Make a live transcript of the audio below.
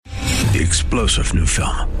The explosive new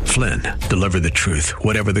film, Flynn, deliver the truth,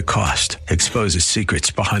 whatever the cost, exposes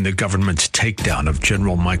secrets behind the government's takedown of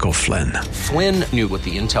General Michael Flynn. Flynn knew what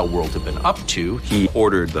the intel world had been up to. He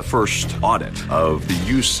ordered the first audit of the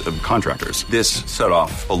use of contractors. This set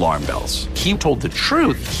off alarm bells. He told the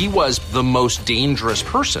truth. He was the most dangerous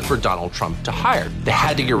person for Donald Trump to hire. They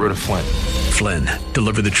had to get rid of Flynn. Flynn,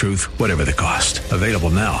 deliver the truth, whatever the cost. Available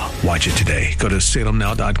now. Watch it today. Go to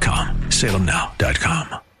salemnow.com.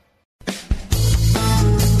 salemnow.com.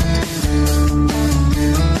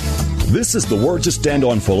 This is the Word to Stand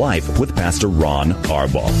On for Life with Pastor Ron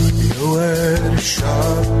Arbaugh. Your word is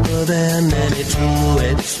sharper than any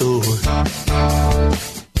two-edged sword,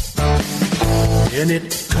 and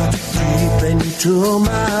it cuts deep into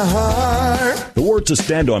my heart. The Word to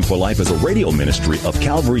Stand On for Life is a radio ministry of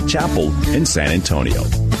Calvary Chapel in San Antonio.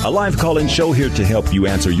 A live call-in show here to help you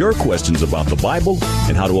answer your questions about the Bible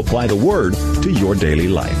and how to apply the Word to your daily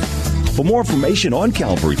life. For more information on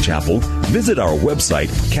Calvary Chapel, visit our website,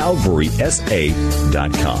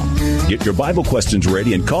 calvarysa.com. Get your Bible questions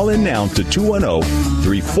ready and call in now to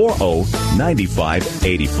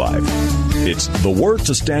 210-340-9585. It's The Word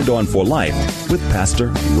to Stand On for Life with Pastor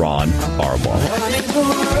Ron Arbaugh. The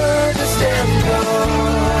word to stand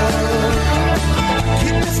on.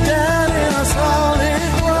 Keep us down in a solid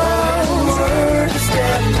ground. The word to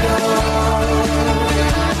stand on.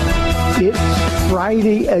 It's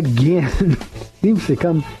Friday again. Seems to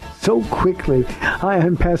come so quickly. Hi,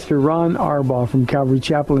 I'm Pastor Ron Arbaugh from Calvary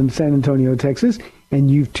Chapel in San Antonio, Texas,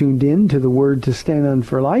 and you've tuned in to The Word to Stand On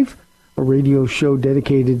for Life, a radio show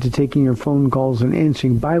dedicated to taking your phone calls and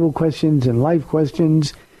answering Bible questions and life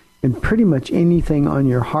questions and pretty much anything on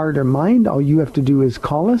your heart or mind. All you have to do is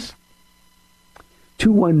call us,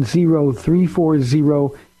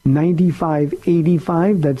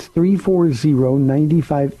 210-340-9585. That's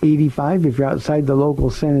 340-9585. If you're outside the local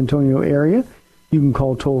San Antonio area, you can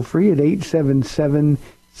call toll-free at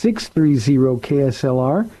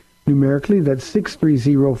 877-630-KSLR. Numerically, that's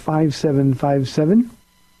 630-5757.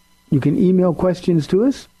 You can email questions to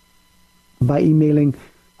us by emailing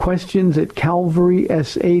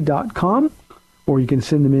questions@calvarysa.com, or you can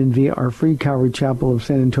send them in via our free Calvary Chapel of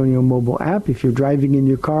San Antonio mobile app. If you're driving in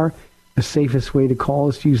your car, the safest way to call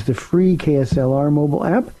is to use the free KSLR mobile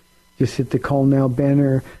app. Just hit the Call Now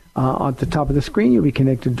banner at the top of the screen. You'll be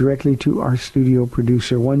connected directly to our studio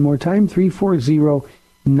producer. One more time,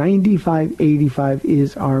 340-9585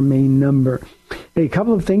 is our main number. Hey, a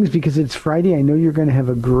couple of things because it's Friday. I know you're going to have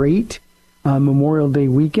a great Memorial Day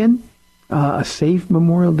weekend, a safe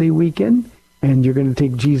Memorial Day weekend, and you're going to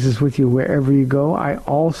take Jesus with you wherever you go. I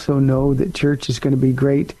also know that church is going to be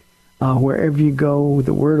great. Wherever you go,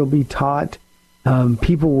 the word will be taught.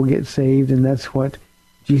 People will get saved, and that's what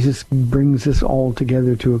Jesus brings us all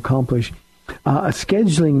together to accomplish. A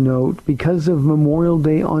scheduling note, because of Memorial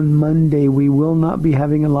Day on Monday, we will not be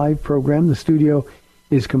having a live program. The studio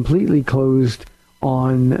is completely closed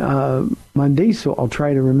on Monday, so I'll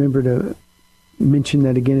try to remember to mention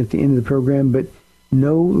that again at the end of the program, but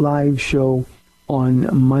no live show on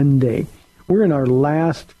Monday. We're in our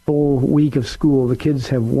last full week of school. The kids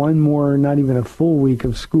have one more, not even a full week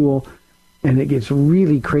of school, and it gets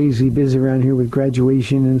really crazy busy around here with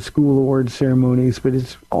graduation and school award ceremonies, but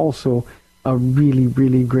it's also a really,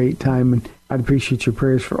 really great time, and I'd appreciate your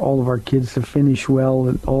prayers for all of our kids to finish well,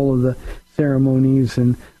 and all of the ceremonies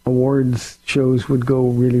and awards shows would go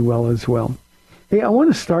really well as well. Hey, I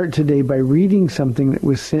want to start today by reading something that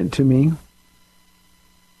was sent to me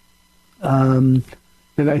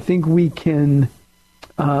that I think we can,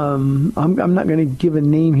 I'm not going to give a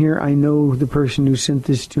name here. I know the person who sent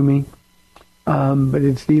this to me, but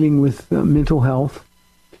it's dealing with mental health.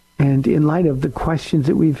 And in light of the questions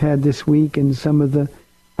that we've had this week and some of the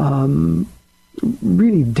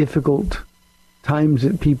really difficult times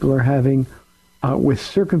that people are having with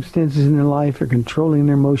circumstances in their life or controlling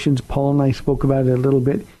their emotions, Paul and I spoke about it a little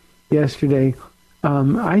bit yesterday.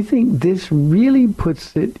 I think this really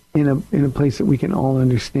puts it in a place that we can all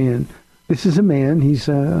understand. This is a man. He's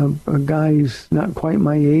a guy who's not quite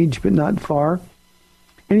my age, but not far.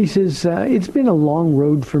 And he says, it's been a long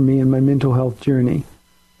road for me in my mental health journey.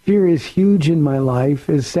 Fear is huge in my life,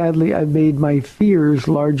 as sadly I've made my fears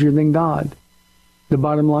larger than God. The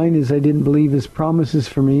bottom line is I didn't believe his promises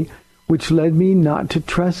for me, which led me not to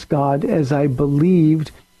trust God, as I believed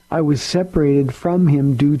I was separated from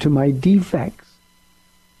him due to my defects.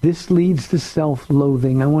 This leads to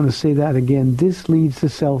self-loathing. I want to say that again. This leads to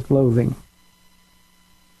self-loathing.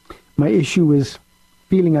 My issue is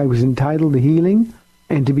feeling I was entitled to healing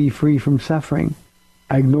and to be free from suffering.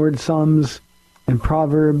 I ignored Psalms and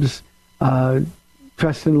Proverbs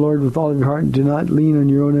Trust in the Lord with all of your heart and do not lean on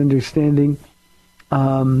your own understanding.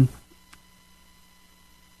 And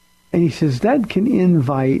he says that can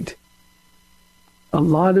invite a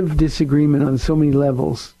lot of disagreement on so many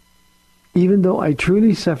levels. Even though I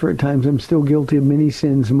truly suffer at times, I'm still guilty of many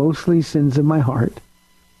sins, mostly sins of my heart.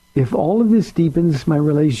 If all of this deepens my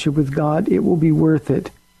relationship with God, it will be worth it.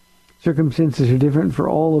 Circumstances are different for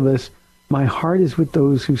all of us. My heart is with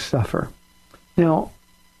those who suffer. Now,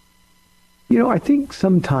 I think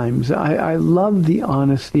sometimes I love the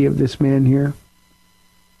honesty of this man here,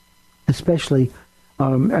 especially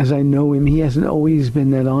as I know him. He hasn't always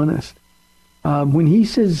been that honest. When he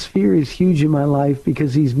says fear is huge in my life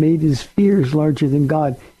because he's made his fears larger than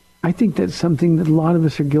God, I think that's something that a lot of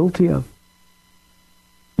us are guilty of.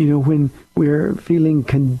 When we're feeling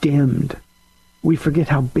condemned, we forget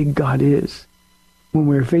how big God is. When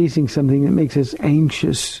we're facing something that makes us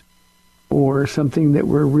anxious or something that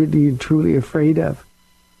we're really truly afraid of,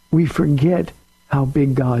 we forget how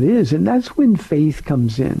big God is. And that's when faith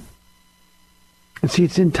comes in. And see,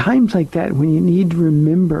 it's in times like that when you need to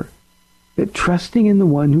remember that trusting in the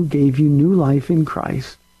one who gave you new life in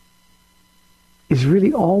Christ is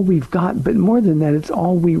really all we've got. But more than that, it's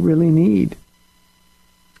all we really need.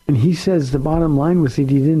 And he says the bottom line was that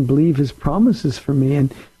he didn't believe his promises for me.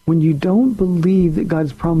 And when you don't believe that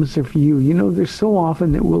God's promises are for you, there's so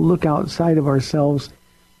often that we'll look outside of ourselves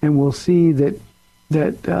and we'll see that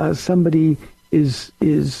somebody is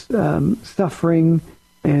suffering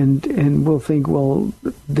and we'll think, well,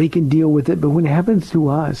 they can deal with it. But when it happens to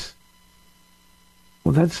us,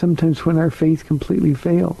 well, that's sometimes when our faith completely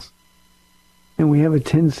fails. And we have a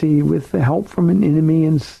tendency, with the help from an enemy,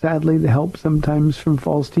 and sadly the help sometimes from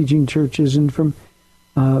false teaching churches and from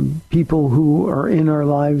people who are in our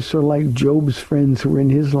lives, sort of like Job's friends who were in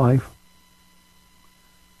his life.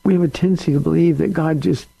 We have a tendency to believe that God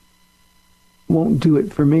just won't do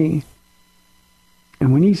it for me.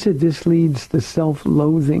 And when he said this leads to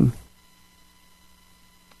self-loathing,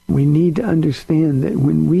 we need to understand that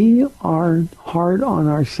when we are hard on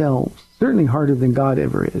ourselves, certainly harder than God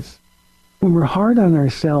ever is, when we're hard on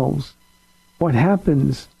ourselves, what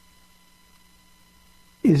happens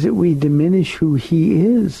is that we diminish who he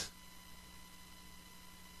is.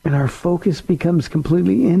 And our focus becomes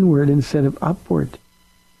completely inward instead of upward.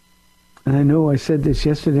 And I know I said this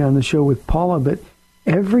yesterday on the show with Paula, but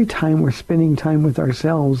every time we're spending time with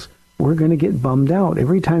ourselves, we're going to get bummed out.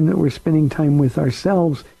 Every time that we're spending time with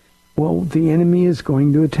ourselves, well, the enemy is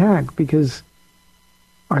going to attack because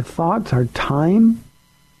our thoughts, our time,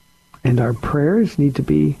 and our prayers need to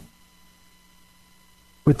be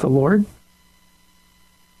with the Lord.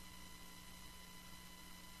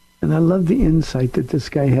 And I love the insight that this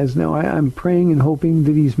guy has now. I'm praying and hoping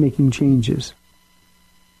that he's making changes.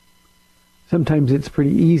 Sometimes it's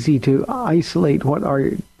pretty easy to isolate what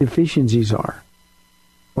our deficiencies are.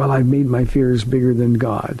 Well, I've made my fears bigger than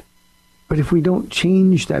God. But if we don't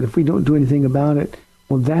change that, if we don't do anything about it,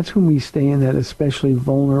 well, that's when we stay in that especially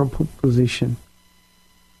vulnerable position.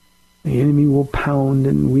 The enemy will pound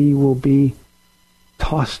and we will be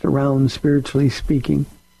tossed around, spiritually speaking.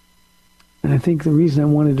 And I think the reason I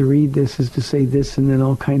wanted to read this is to say this, and then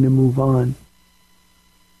I'll kind of move on.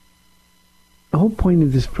 The whole point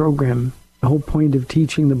of this program, the whole point of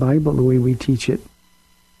teaching the Bible the way we teach it,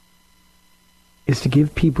 is to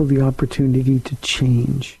give people the opportunity to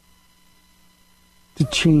change. To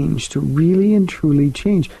change, to really and truly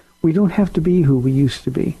change. We don't have to be who we used to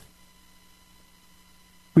be.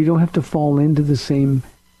 We don't have to fall into the same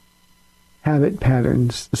habit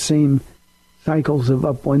patterns, the same cycles of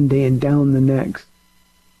up one day and down the next.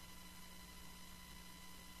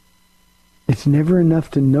 It's never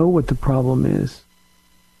enough to know what the problem is.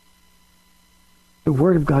 The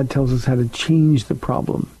Word of God tells us how to change the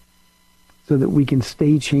problem so that we can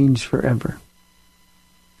stay changed forever.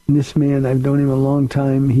 And this man, I've known him a long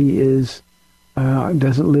time. He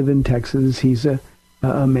doesn't live in Texas. He's a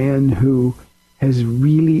man who has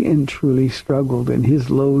really and truly struggled, and his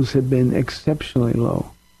lows have been exceptionally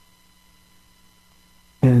low.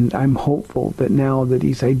 And I'm hopeful that now that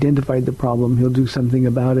he's identified the problem, he'll do something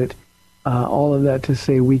about it. All of that to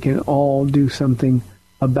say we can all do something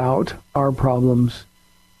about our problems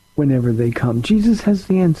whenever they come. Jesus has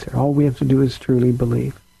the answer. All we have to do is truly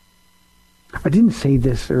believe. I didn't say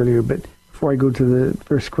this earlier, but before I go to the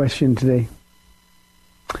first question today,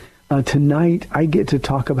 tonight I get to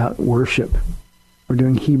talk about worship. We're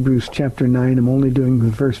doing Hebrews chapter 9. I'm only doing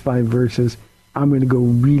the first 5 verses. I'm going to go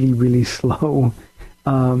really, really slow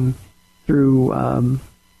through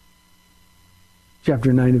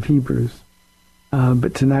chapter 9 of Hebrews.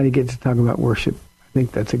 But tonight I get to talk about worship. I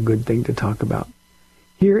think that's a good thing to talk about.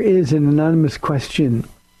 Here is an anonymous question.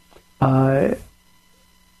 I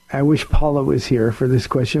wish Paula was here for this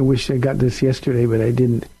question. I wish I got this yesterday, but I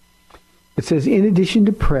didn't. It says, in addition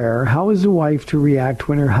to prayer, how is a wife to react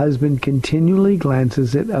when her husband continually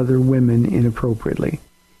glances at other women inappropriately?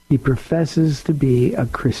 He professes to be a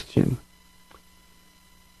Christian.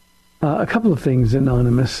 A couple of things,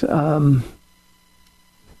 Anonymous.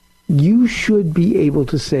 You should be able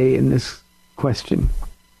to say in this question,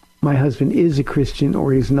 my husband is a Christian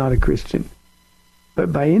or he's not a Christian.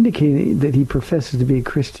 But by indicating that he professes to be a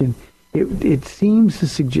Christian, it seems to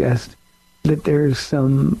suggest that there's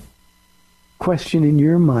some question in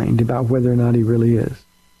your mind about whether or not he really is.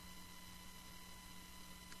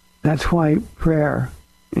 That's why prayer,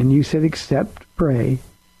 and you said accept, pray.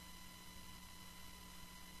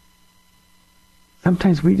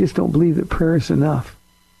 Sometimes we just don't believe that prayer is enough.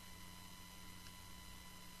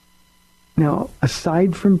 Now,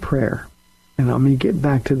 aside from prayer, and I'm going to get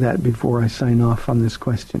back to that before I sign off on this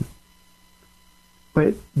question,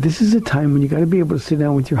 but this is a time when you got to be able to sit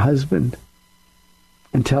down with your husband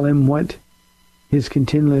and tell him what his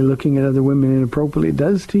continually looking at other women inappropriately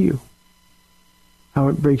does to you. How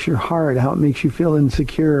it breaks your heart, how it makes you feel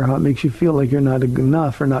insecure, how it makes you feel like you're not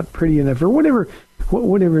enough or not pretty enough or whatever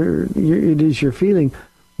it is you're feeling.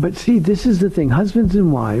 But see, this is the thing. Husbands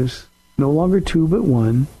and wives, no longer two but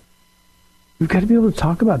one, we've got to be able to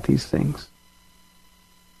talk about these things.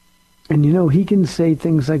 And, he can say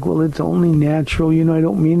things like, well, it's only natural, I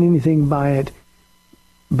don't mean anything by it.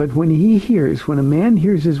 But when a man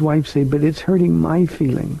hears his wife say, but it's hurting my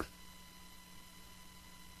feelings.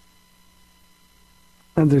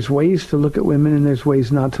 And there's ways to look at women and there's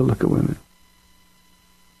ways not to look at women.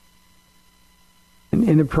 And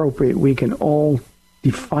inappropriate, we can all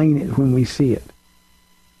define it when we see it.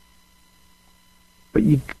 But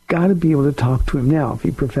you got to be able to talk to him now. If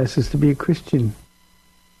he professes to be a Christian,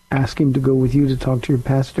 ask him to go with you to talk to your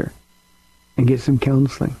pastor and get some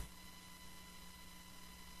counseling.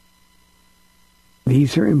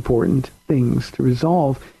 These are important things to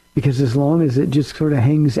resolve, because as long as it just sort of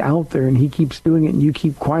hangs out there and he keeps doing it and you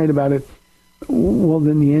keep quiet about it, well,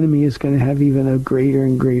 then the enemy is going to have even a greater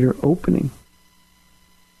and greater opening.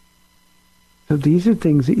 So these are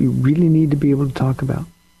things that you really need to be able to talk about.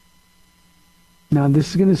 Now, this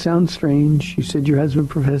is going to sound strange. You said your husband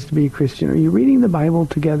professed to be a Christian. Are you reading the Bible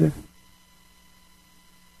together?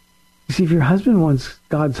 You see, if your husband wants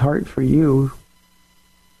God's heart for you,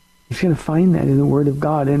 he's going to find that in the Word of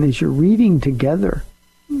God. And as you're reading together,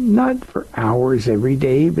 not for hours every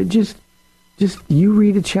day, but just you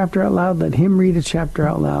read a chapter out loud, let him read a chapter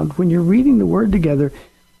out loud. When you're reading the Word together,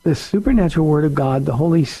 the supernatural Word of God, the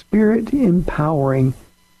Holy Spirit empowering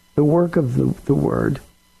the work of the Word,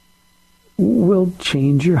 will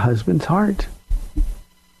change your husband's heart.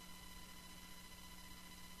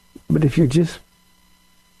 But if you're just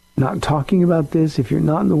not talking about this, if you're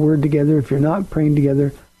not in the Word together, if you're not praying together,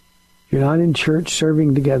 if you're not in church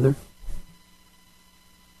serving together,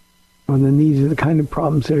 well, then these are the kind of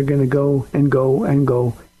problems that are going to go and go and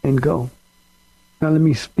go and go. Now let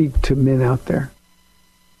me speak to men out there.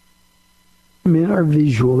 Men are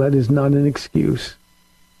visual. That is not an excuse.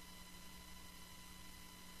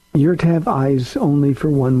 You're to have eyes only for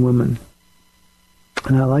one woman.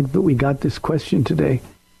 And I like that we got this question today,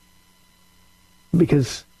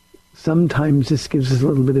 because sometimes this gives us a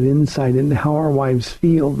little bit of insight into how our wives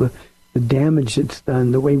feel, the damage that's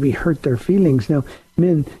done, the way we hurt their feelings. Now,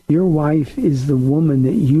 men, your wife is the woman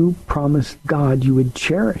that you promised God you would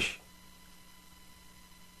cherish.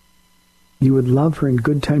 You would love her in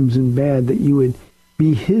good times and bad, that you would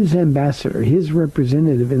be his ambassador, his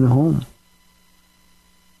representative in the home.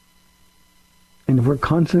 And if we're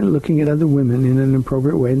constantly looking at other women in an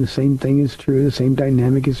inappropriate way, and the same thing is true, the same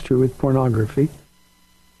dynamic is true with pornography,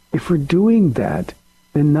 if we're doing that,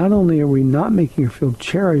 then not only are we not making her feel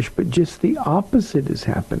cherished, but just the opposite is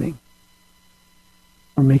happening.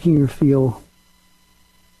 We're making her feel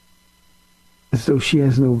as though she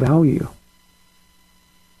has no value.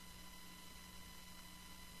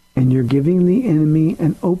 And you're giving the enemy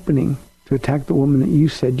an opening to attack the woman that you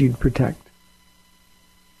said you'd protect.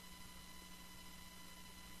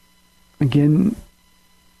 Again,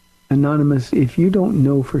 Anonymous, if you don't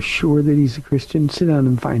know for sure that he's a Christian, sit down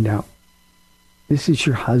and find out. This is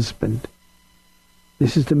your husband.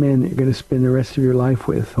 This is the man that you're going to spend the rest of your life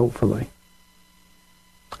with, hopefully.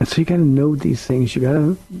 And so you got to know these things. You got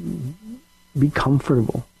to be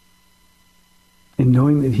comfortable in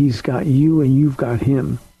knowing that he's got you and you've got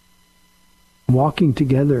him. Walking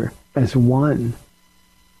together as one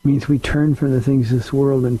means we turn from the things of this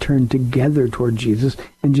world and turn together toward Jesus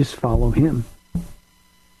and just follow him.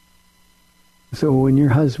 So when your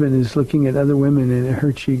husband is looking at other women and it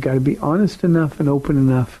hurts you, you got to be honest enough and open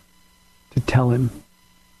enough to tell him.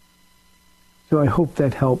 So I hope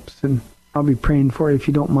that helps, and I'll be praying for you if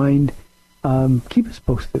you don't mind. Keep us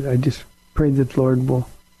posted. I just pray that the Lord will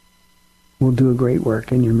do a great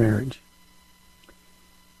work in your marriage.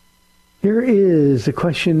 Here is a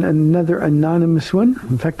question, another anonymous one.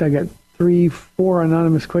 In fact, I got 4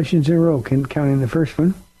 anonymous questions in a row, counting the first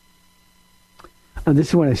one. This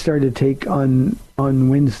is one I started to take on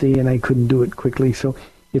Wednesday, and I couldn't do it quickly. So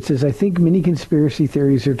it says, I think many conspiracy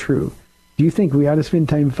theories are true. Do you think we ought to spend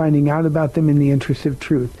time finding out about them in the interest of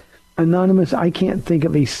truth? Anonymous, I can't think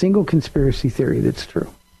of a single conspiracy theory that's true.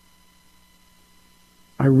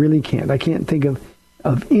 I really can't. I can't think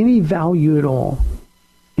of any value at all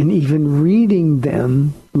in even reading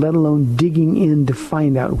them, let alone digging in to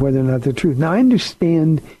find out whether or not they're true. Now, I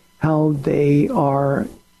understand how they are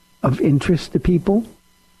of interest to people.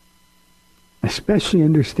 I especially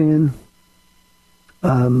understand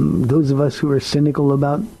those of us who are cynical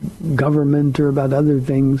about government or about other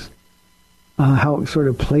things, how it sort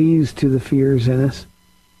of plays to the fears in us.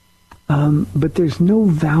 But there's no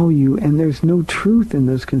value and there's no truth in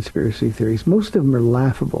those conspiracy theories. Most of them are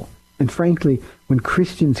laughable. And frankly, when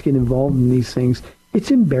Christians get involved in these things, it's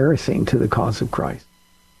embarrassing to the cause of Christ.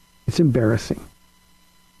 It's embarrassing.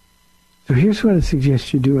 So here's what I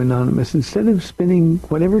suggest you do, Anonymous. Instead of spending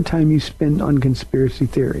whatever time you spend on conspiracy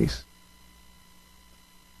theories,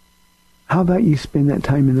 how about you spend that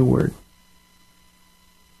time in the Word?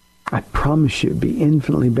 I promise you it'd be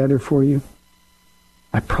infinitely better for you.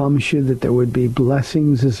 I promise you that there would be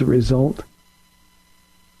blessings as a result.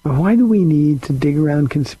 But why do we need to dig around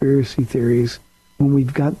conspiracy theories when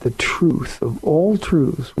we've got the truth of all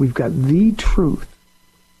truths? We've got the truth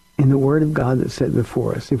in the Word of God that's set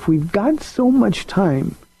before us. If we've got so much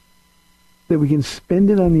time that we can spend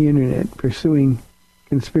it on the internet pursuing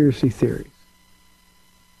conspiracy theories,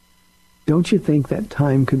 don't you think that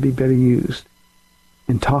time could be better used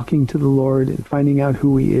in talking to the Lord and finding out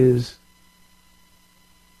who He is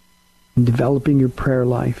and developing your prayer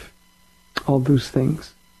life? All those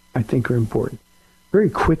things I think are important. Very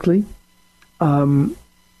quickly,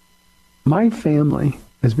 my family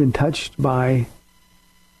has been touched by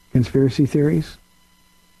conspiracy theories.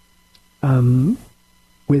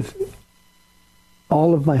 With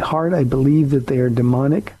all of my heart, I believe that they are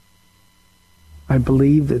demonic. I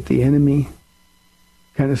believe that the enemy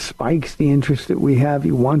kind of spikes the interest that we have.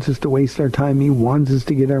 He wants us to waste our time. He wants us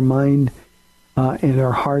to get our mind and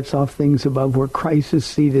our hearts off things above where Christ is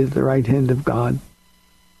seated at the right hand of God.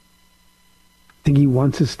 I think he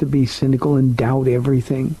wants us to be cynical and doubt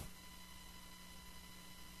everything.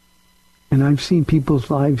 And I've seen people's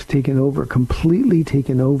lives taken over, completely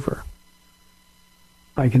taken over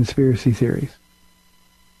by conspiracy theories.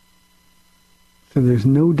 So there's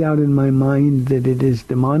no doubt in my mind that it is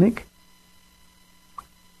demonic.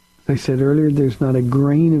 As I said earlier, there's not a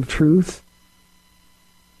grain of truth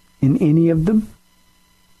in any of them.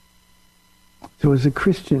 So as a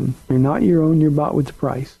Christian, you're not your own, you're bought with a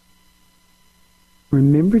price.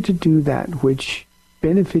 Remember to do that which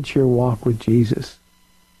benefits your walk with Jesus,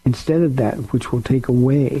 instead of that which will take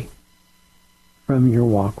away from your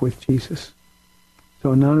walk with Jesus.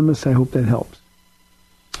 So Anonymous, I hope that helps.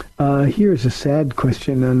 Here's a sad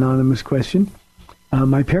question, an anonymous question.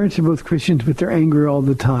 My parents are both Christians, but they're angry all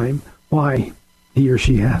the time. Why? He or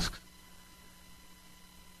she asks.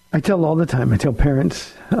 I tell all the time, I tell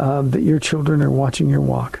parents that your children are watching your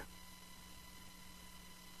walk.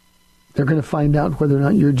 They're going to find out whether or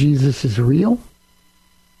not your Jesus is real.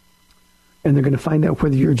 And they're going to find out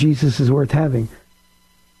whether your Jesus is worth having.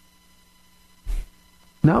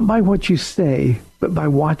 Not by what you say, but by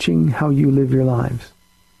watching how you live your lives.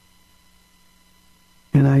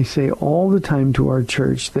 And I say all the time to our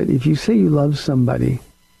church that if you say you love somebody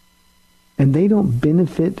and they don't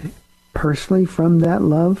benefit personally from that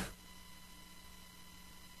love,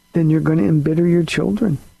 then you're going to embitter your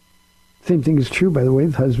children. Same thing is true, by the way,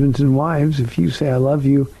 with husbands and wives. If you say, I love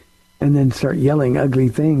you, and then start yelling ugly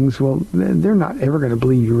things, well, they're not ever going to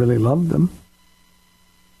believe you really love them.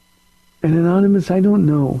 And Anonymous, I don't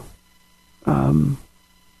know.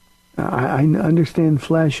 I understand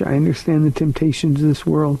flesh. I understand the temptations of this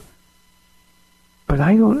world. But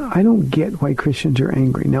I don't get why Christians are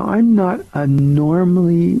angry. Now, I'm not a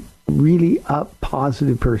normally really up,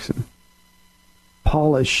 positive person.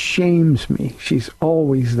 Paula shames me. She's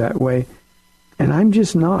always that way. And I'm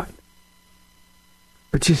just not.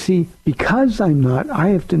 But you see, because I'm not, I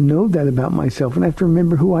have to know that about myself, and I have to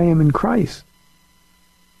remember who I am in Christ.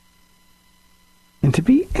 And to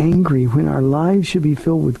be angry when our lives should be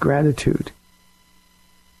filled with gratitude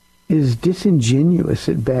is disingenuous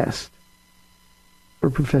at best for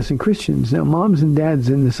professing Christians. Now, moms and dads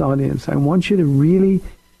in this audience, I want you to really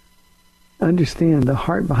understand the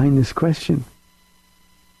heart behind this question.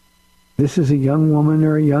 This is a young woman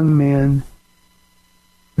or a young man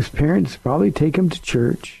whose parents probably take them to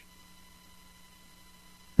church,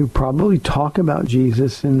 who probably talk about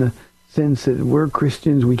Jesus in the sense that we're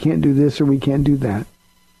Christians, we can't do this or we can't do that.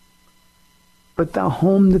 But the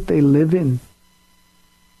home that they live in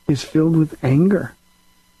is filled with anger.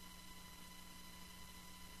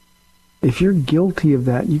 If you're guilty of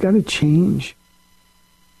that, you got to change.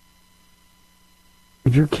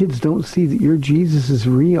 If your kids don't see that your Jesus is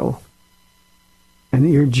real and that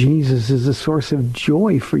your Jesus is a source of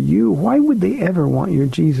joy for you, why would they ever want your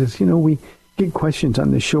Jesus? You know, we get questions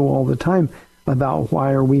on the show all the time about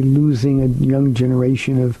why are we losing a young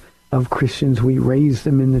generation of Christians. We raise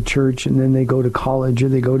them in the church and then they go to college or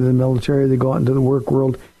they go to the military or they go out into the work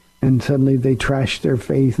world and suddenly they trash their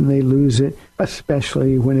faith and they lose it,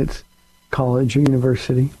 especially when it's college or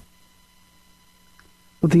university.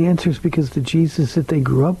 Well, the answer is because the Jesus that they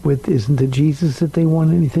grew up with isn't the Jesus that they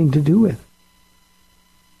want anything to do with.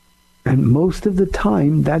 And most of the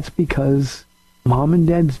time, that's because mom and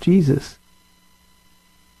dad's Jesus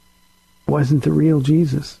wasn't the real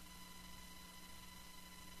Jesus.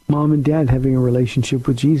 Mom and dad having a relationship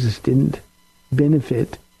with Jesus didn't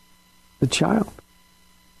benefit the child.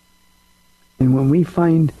 And when we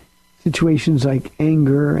find situations like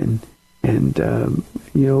anger and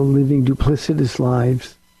living duplicitous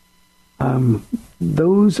lives,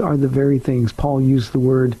 those are the very things. Paul used the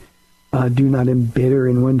word, do not embitter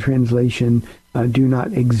in one translation, do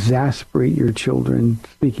not exasperate your children,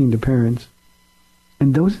 speaking to parents.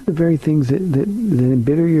 And those are the very things that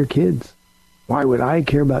embitter your kids. Why would I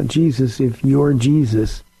care about Jesus if your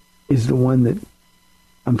Jesus is the one that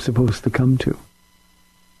I'm supposed to come to?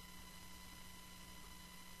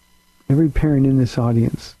 Every parent in this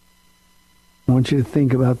audience, I want you to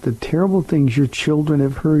think about the terrible things your children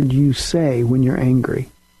have heard you say when you're angry.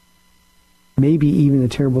 Maybe even the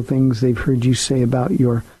terrible things they've heard you say about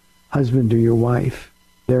your husband or your wife,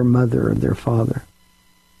 their mother or their father.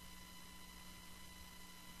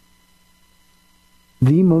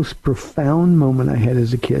 The most profound moment I had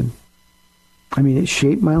as a kid, it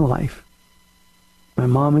shaped my life. My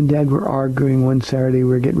mom and dad were arguing one Saturday. We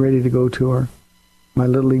were getting ready to go to my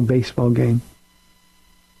Little League baseball game.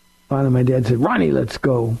 Finally, my dad said, "Ronnie, let's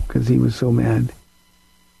go," because he was so mad.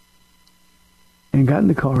 And got in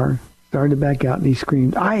the car, started to back out, and he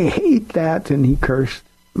screamed, "I hate that," and he cursed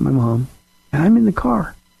my mom. And I'm in the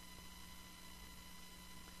car.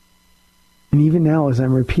 And even now, as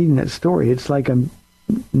I'm repeating that story, it's like I'm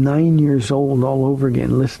 9 years old all over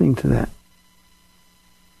again listening to that.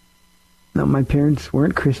 Now, my parents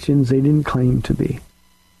weren't Christians. They didn't claim to be.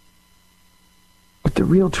 But the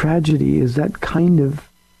real tragedy is that kind of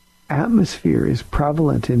atmosphere is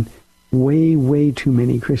prevalent in way, way too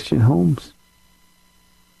many Christian homes.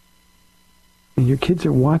 And your kids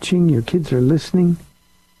are watching, your kids are listening.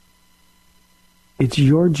 It's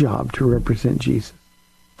your job to represent Jesus.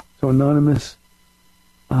 So, Anonymous,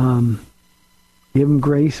 give them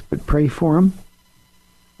grace, but pray for them.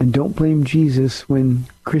 And don't blame Jesus when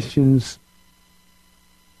Christians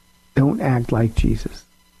don't act like Jesus.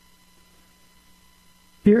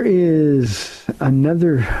 Here is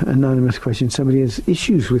another anonymous question. Somebody has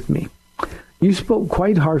issues with me. You spoke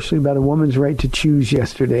quite harshly about a woman's right to choose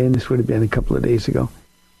yesterday, and this would have been a couple of days ago.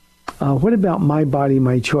 What about my body,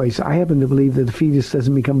 my choice? I happen to believe that the fetus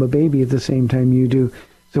doesn't become a baby at the same time you do.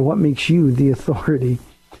 So what makes you the authority?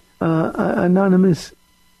 Anonymous,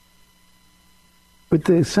 with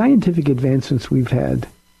the scientific advancements we've had,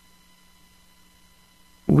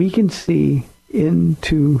 we can see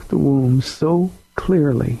into the womb so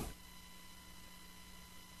clearly.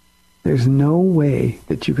 There's no way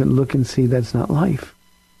that you can look and see that's not life.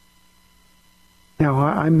 Now,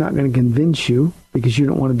 I'm not going to convince you because you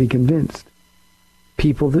don't want to be convinced.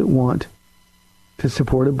 People that want to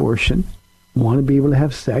support abortion want to be able to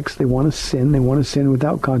have sex. They want to sin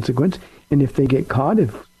without consequence. And if they get caught,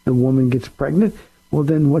 if the woman gets pregnant, well,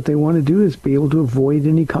 then what they want to do is be able to avoid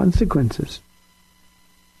any consequences.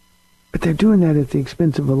 But they're doing that at the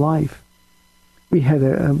expense of a life. We had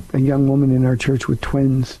a young woman in our church with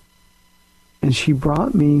twins, and she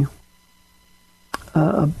brought me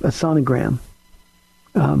a sonogram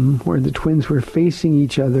where the twins were facing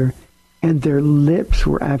each other, and their lips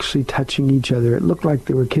were actually touching each other. It looked like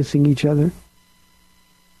they were kissing each other.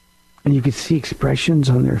 And you could see expressions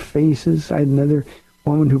on their faces. I had another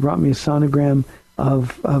woman who brought me a sonogram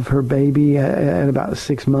of her baby at about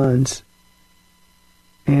 6 months.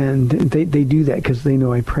 And they do that because they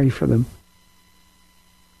know I pray for them.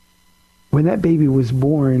 When that baby was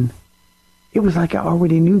born, it was like I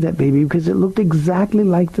already knew that baby because it looked exactly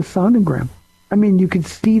like the sonogram. I mean, you could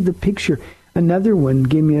see the picture. Another one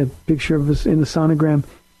gave me a picture of us in the sonogram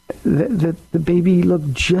that the baby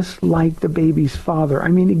looked just like the baby's father. I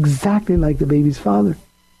mean, exactly like the baby's father.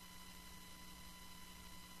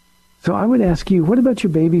 So I would ask you, what about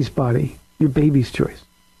your baby's body, your baby's choice?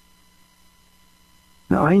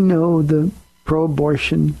 Now, I know the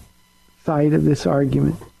pro-abortion side of this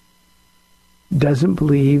argument doesn't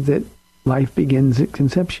believe that life begins at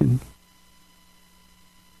conception.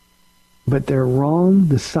 But they're wrong.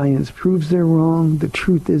 The science proves they're wrong. The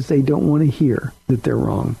truth is they don't want to hear that they're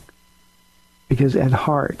wrong. Because at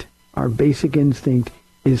heart, our basic instinct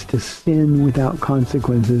is to sin without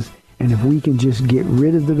consequences. And if we can just get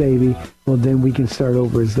rid of the baby, well, then we can start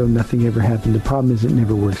over as though nothing ever happened. The problem is it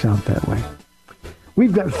never works out that way.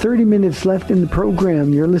 We've got 30 minutes left in the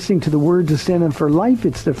program. You're listening to the Word to Stand On for Life.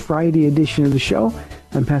 It's the Friday edition of the show.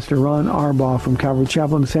 I'm Pastor Ron Arbaugh from Calvary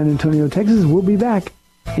Chapel in San Antonio, Texas. We'll be back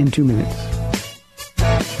in 2 minutes.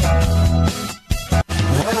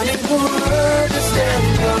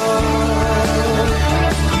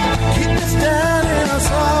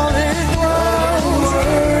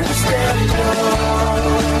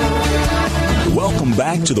 Welcome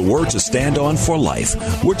back to the Word to Stand On for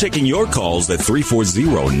Life. We're taking your calls at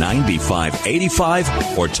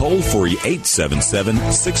 340-9585 or toll-free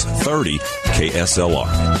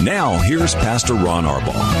 877-630-KSLR. Now, here's Pastor Ron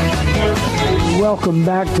Arbaugh. Welcome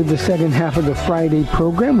back to the second half of the Friday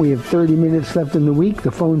program. We have 30 minutes left in the week.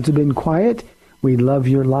 The phones have been quiet. We love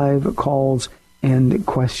your live calls and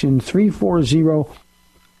questions.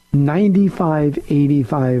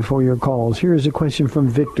 340-9585 for your calls. Here's a question from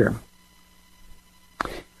Victor.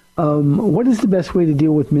 What is the best way to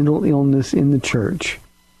deal with mental illness in the church?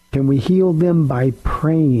 Can we heal them by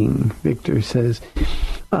praying? Victor says.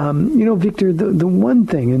 Victor, the one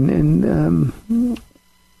thing, and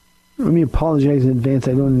let me apologize in advance.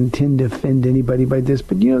 I don't intend to offend anybody by this,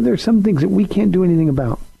 but there are some things that we can't do anything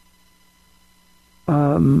about.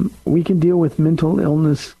 We can deal with mental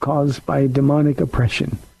illness caused by demonic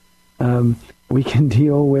oppression. We can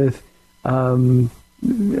deal with a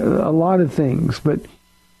lot of things, but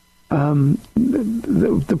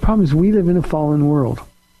the problem is we live in a fallen world,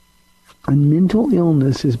 and mental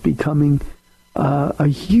illness is becoming a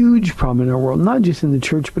huge problem in our world, not just in the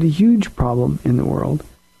church, but a huge problem in the world.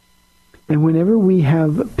 And whenever we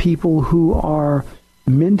have people who are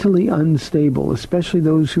mentally unstable, especially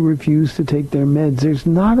those who refuse to take their meds, there's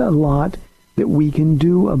not a lot that we can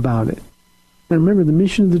do about it. And remember, the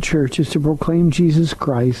mission of the church is to proclaim Jesus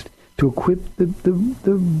Christ, to equip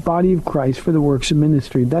the body of Christ for the works of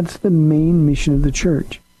ministry. That's the main mission of the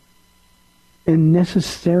church. And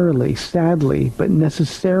necessarily, sadly, but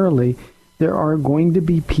necessarily, there are going to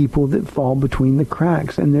be people that fall between the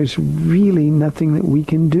cracks, and there's really nothing that we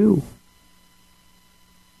can do.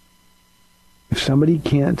 If somebody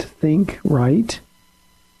can't think right,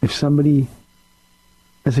 if somebody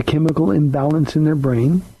has a chemical imbalance in their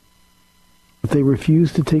brain, if they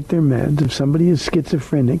refuse to take their meds, if somebody is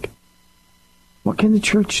schizophrenic, what can the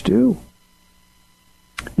church do?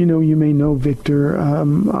 You may know, Victor,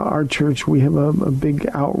 our church, we have a big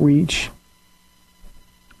outreach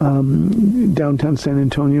downtown San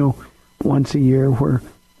Antonio once a year where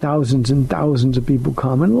thousands and thousands of people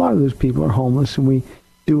come, and a lot of those people are homeless, and we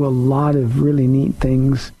do a lot of really neat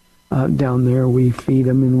things down there. We feed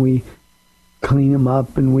them, and we clean them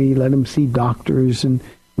up, and we let them see doctors, and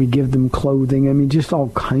we give them clothing. I mean, just all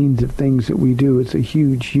kinds of things that we do. It's a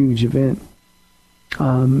huge, huge event.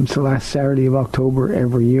 It's the last Saturday of October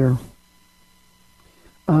every year.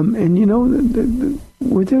 And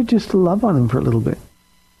we're there just to love on them for a little bit.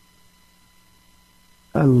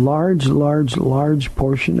 A large, large, large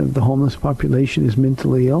portion of the homeless population is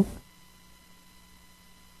mentally ill.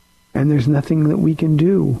 And there's nothing that we can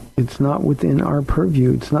do. It's not within our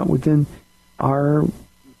purview. It's not within our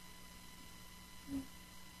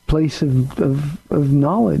place of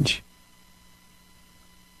knowledge.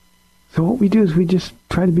 So what we do is we just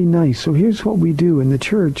try to be nice. So here's what we do in the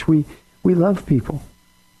church. We love people.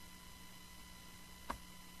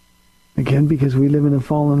 Again, because we live in a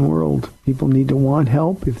fallen world. People need to want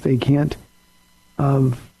help. If they can't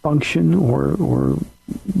function or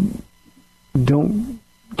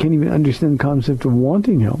can't even understand the concept of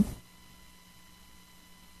wanting help,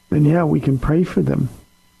 then yeah, we can pray for them.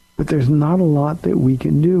 But there's not a lot that we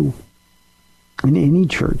can do in any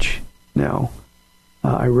church now.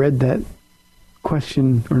 I read that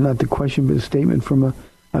question, or not the question, but a statement from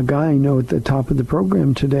a guy I know at the top of the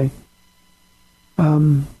program today.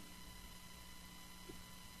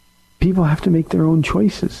 people have to make their own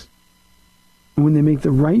choices. And when they make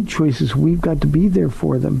the right choices, we've got to be there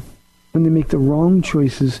for them. When they make the wrong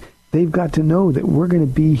choices, they've got to know that we're going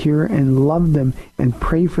to be here and love them and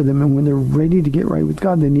pray for them. And when they're ready to get right with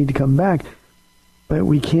God, they need to come back. But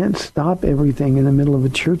we can't stop everything in the middle of a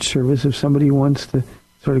church service if somebody wants to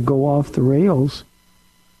sort of go off the rails,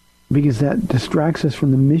 because that distracts us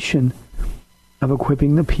from the mission of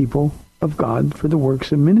equipping the people of God for the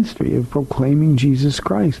works of ministry, of proclaiming Jesus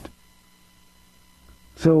Christ.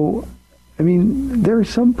 So, I mean, there are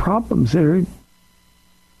some problems that are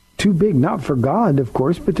too big, not for God, of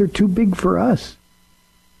course, but they're too big for us.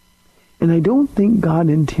 And I don't think God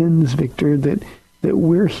intends, Victor, that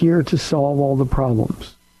we're here to solve all the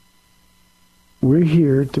problems. We're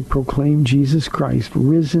here to proclaim Jesus Christ,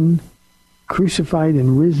 risen, crucified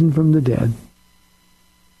and risen from the dead.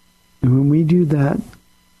 And when we do that,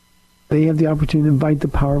 they have the opportunity to invite the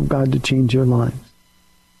power of God to change their lives.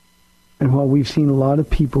 And while we've seen a lot of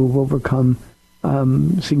people who've overcome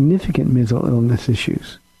significant mental illness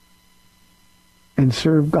issues and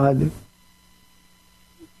serve God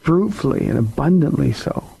fruitfully and abundantly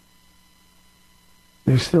so,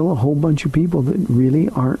 there's still a whole bunch of people that really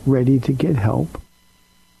aren't ready to get help.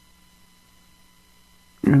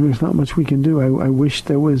 And there's not much we can do. I wish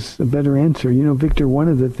there was a better answer. You know, Victor, one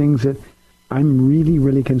of the things that I'm really,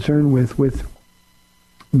 really concerned with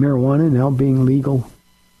marijuana now being legal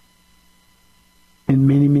in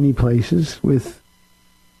many, many places, with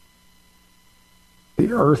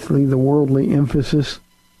the earthly, the worldly emphasis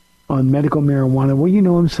on medical marijuana. Well, you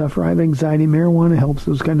know, I'm suffering. I have anxiety. Marijuana helps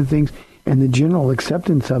those kind of things. And the general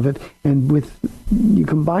acceptance of it. And you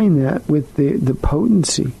combine that with the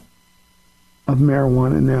potency of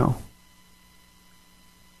marijuana now.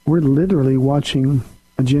 We're literally watching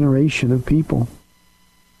a generation of people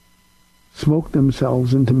smoke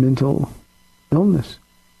themselves into mental illness.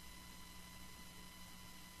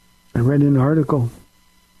 I read an article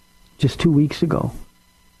just 2 weeks ago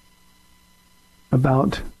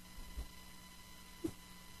about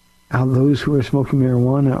how those who are smoking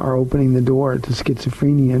marijuana are opening the door to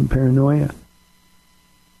schizophrenia and paranoia.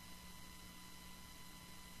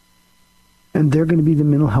 And they're going to be the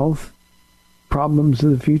mental health problems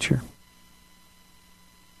of the future.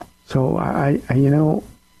 So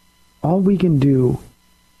all we can do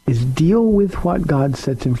is deal with what God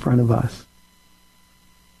sets in front of us.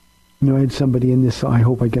 You know, I had somebody in this, so I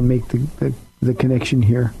hope I can make the connection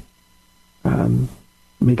here,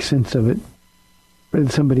 make sense of it.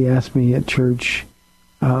 But somebody asked me at church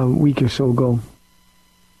a week or so ago,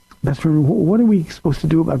 Pastor, what are we supposed to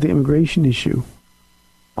do about the immigration issue?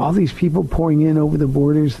 All these people pouring in over the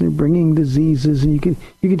borders, they're bringing diseases, and you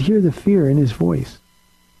could hear the fear in his voice.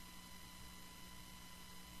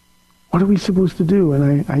 What are we supposed to do?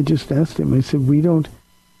 And I just asked him, I said, we don't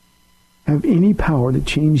have any power to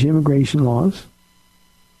change immigration laws.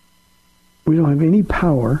 We don't have any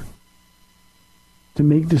power to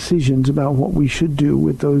make decisions about what we should do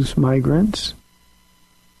with those migrants.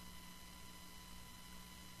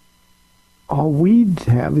 All we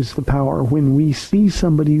have is the power when we see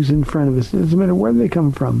somebody who's in front of us. It doesn't matter where they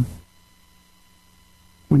come from.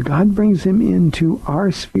 When God brings them into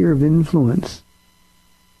our sphere of influence,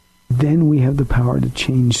 then we have the power to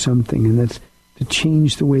change something, and that's to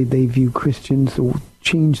change the way they view Christians, to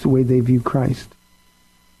change the way they view Christ.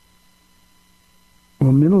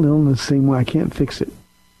 Well, mental illness, same way. I can't fix it.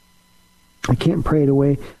 I can't pray it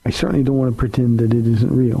away. I certainly don't want to pretend that it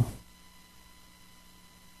isn't real.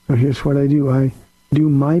 So here's what I do. I do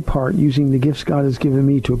my part using the gifts God has given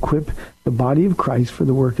me to equip the body of Christ for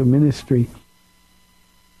the work of ministry.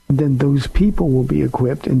 And then those people will be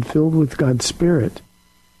equipped and filled with God's Spirit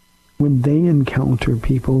when they encounter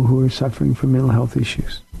people who are suffering from mental health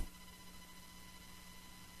issues.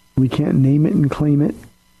 We can't name it and claim it,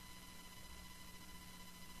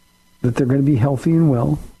 that they're going to be healthy and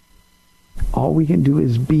well. All we can do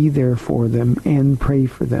is be there for them and pray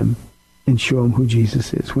for them and show them who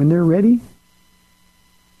Jesus is. When they're ready,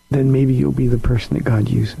 then maybe you'll be the person that God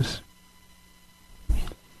uses.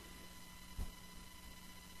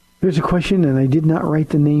 There's a question, and I did not write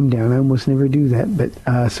the name down. I almost never do that,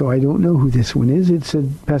 but so I don't know who this one is. It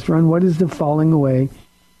said, Pastor Ron, what is the falling away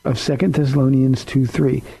of 2 Thessalonians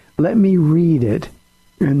 2:3? Let me read it,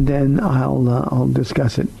 and then I'll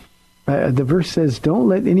discuss it. The verse says, don't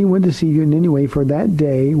let anyone deceive you in any way, for that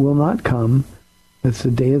day will not come. That's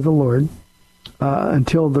the day of the Lord.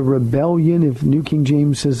 Until the rebellion, if New King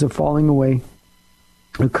James says the falling away,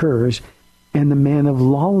 occurs, and the man of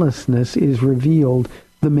lawlessness is revealed,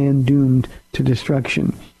 the man doomed to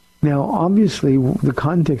destruction. Now, obviously, the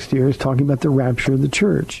context here is talking about the rapture of the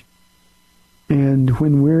church. And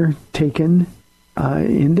when we're taken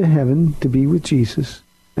into heaven to be with Jesus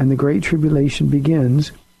and the Great Tribulation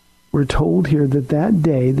begins, we're told here that that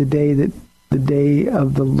day, the day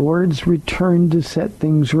of the Lord's return to set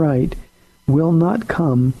things right, will not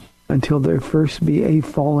come until there first be a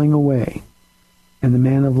falling away. And the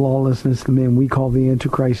man of lawlessness, the man we call the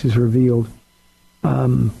Antichrist, is revealed.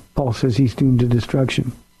 Paul says he's doomed to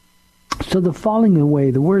destruction. So the falling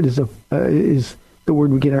away, the word is the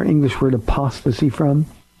word we get our English word apostasy from.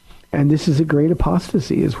 And this is a great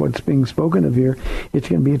apostasy, is what's being spoken of here. It's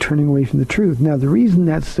going to be a turning away from the truth. Now, the reason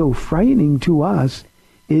that's so frightening to us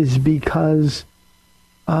is because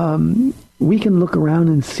we can look around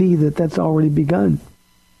and see that that's already begun.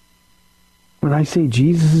 When I say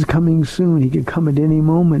Jesus is coming soon, he could come at any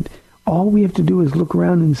moment. All we have to do is look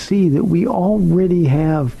around and see that we already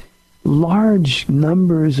have large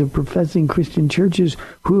numbers of professing Christian churches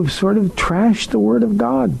who have sort of trashed the Word of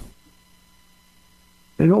God.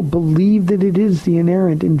 They don't believe that it is the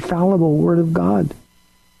inerrant, infallible Word of God.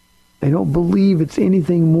 They don't believe it's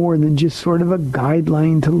anything more than just sort of a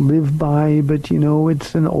guideline to live by, but,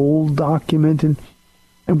 it's an old document, and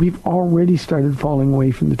we've already started falling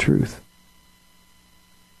away from the truth.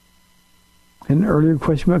 An earlier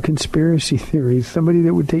question about conspiracy theories, somebody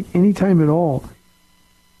that would take any time at all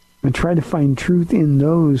and try to find truth in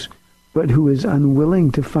those, but who is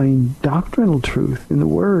unwilling to find doctrinal truth in the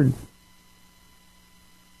Word.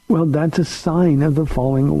 Well, that's a sign of the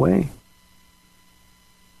falling away.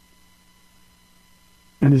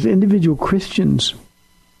 And as individual Christians,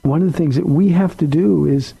 one of the things that we have to do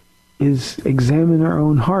is examine our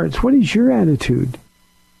own hearts. What is your attitude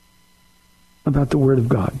about the Word of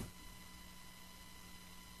God?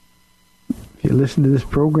 If you listen to this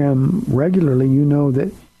program regularly, you know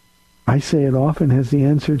that I say it often has the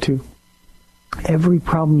answer to every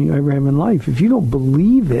problem you ever have in life. If you don't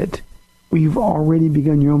believe it, you've already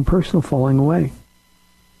begun your own personal falling away.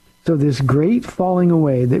 So this great falling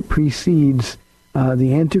away that precedes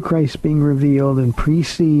the Antichrist being revealed and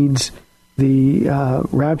precedes the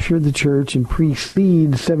rapture of the church and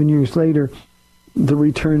precedes 7 years later the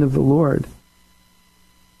return of the Lord.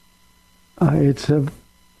 It's a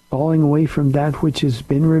falling away from that which has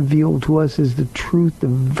been revealed to us as the truth, the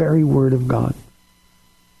very Word of God.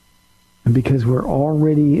 And because we're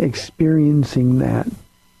already experiencing that,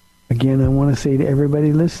 again, I want to say to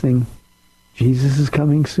everybody listening, Jesus is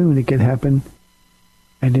coming soon. It could happen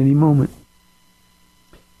at any moment.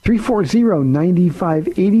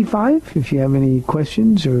 340-9585, if you have any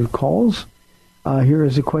questions or calls. Here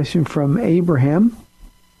is a question from Abraham.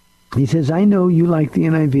 He says, I know you like the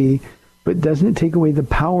NIV, but doesn't it take away the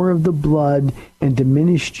power of the blood and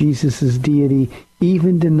diminish Jesus' deity,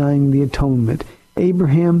 even denying the atonement?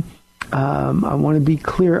 Abraham, I want to be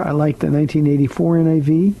clear. I like the 1984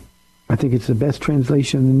 NIV. I think it's the best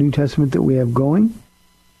translation of the New Testament that we have going.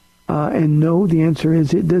 And no, the answer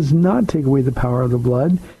is it does not take away the power of the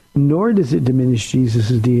blood, nor does it diminish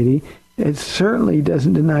Jesus' deity. It certainly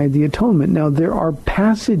doesn't deny the atonement. Now, there are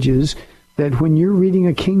passages that when you're reading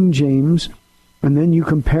a King James, and then you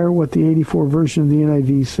compare what the 84 version of the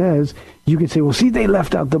NIV says, you can say, well, see, they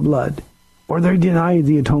left out the blood, or they denied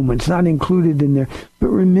the atonement. It's not included in there. But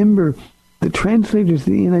remember, the translators of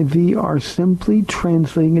the NIV are simply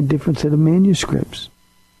translating a different set of manuscripts.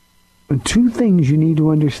 And two things you need to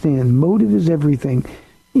understand. Motive is everything.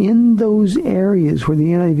 In those areas where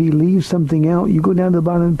the NIV leaves something out, you go down to the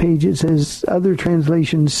bottom of the page, it says, other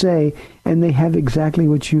translations say, and they have exactly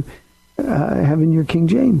what you have in your King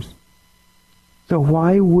James. So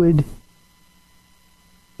why would,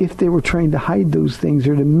 if they were trying to hide those things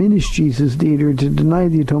or diminish Jesus' deity or to deny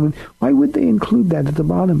the atonement, why would they include that at the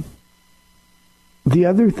bottom? The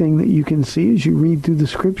other thing that you can see as you read through the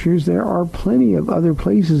scriptures, there are plenty of other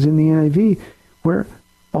places in the NIV where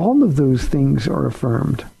all of those things are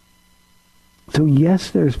affirmed. So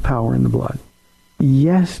yes, there's power in the blood.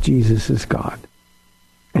 Yes, Jesus is God.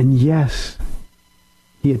 And yes,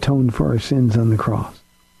 he atoned for our sins on the cross.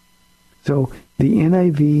 So the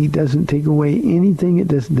NIV doesn't take away anything. It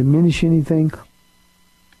doesn't diminish anything.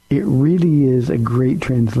 It really is a great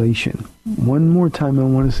translation. One more time, I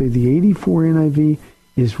want to say the 84 NIV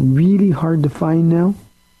is really hard to find now.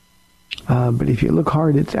 But if you look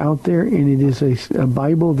hard, it's out there, and it is a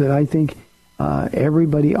Bible that I think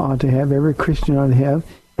everybody ought to have, every Christian ought to have,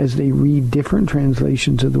 as they read different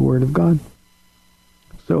translations of the Word of God.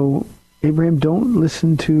 So, Abraham, don't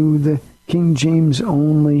listen to the King James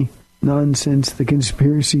only nonsense, the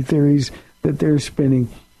conspiracy theories that they're spinning.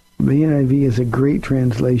 The NIV is a great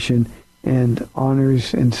translation and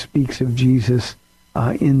honors and speaks of Jesus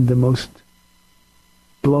in the most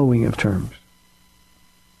glowing of terms.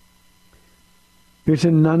 Here's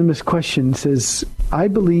an anonymous question. It says, I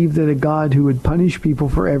believe that a God who would punish people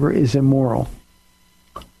forever is immoral.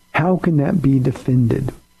 How can that be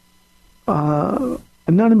defended?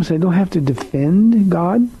 Anonymous, I don't have to defend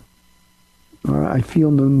God. Or I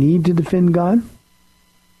feel no need to defend God.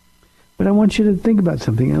 But I want you to think about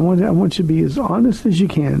something. I want you to be as honest as you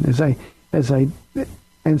can as I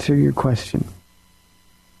answer your question.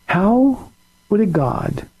 How would a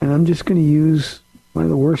God, and I'm just going to use one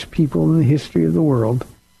of the worst people in the history of the world,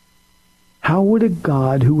 how would a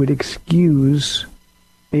God who would excuse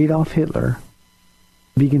Adolf Hitler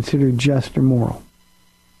be considered just or moral?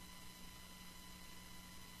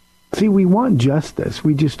 See, we want justice.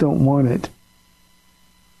 We just don't want it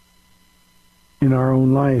in our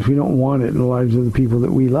own lives. We don't want it in the lives of the people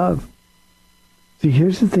that we love. See,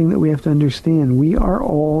 here's the thing that we have to understand. We are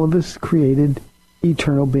all of us created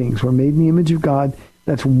eternal beings. We're made in the image of God.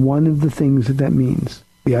 That's one of the things that means.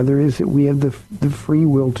 The other is that we have the free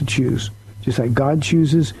will to choose. Just like God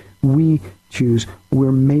chooses, we choose.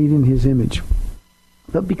 We're made in his image.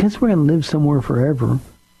 But because we're going to live somewhere forever,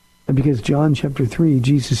 and because John chapter 3,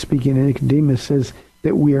 Jesus speaking to Nicodemus says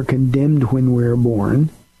that we are condemned when we're born,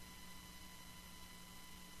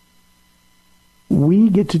 we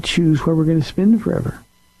get to choose where we're going to spend forever.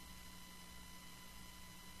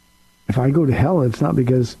 If I go to hell, it's not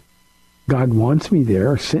because God wants me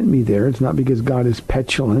there or sent me there. It's not because God is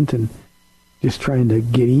petulant and just trying to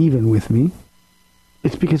get even with me.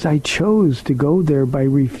 It's because I chose to go there by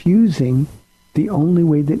refusing the only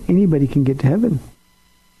way that anybody can get to heaven.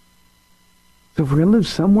 So if we're going to live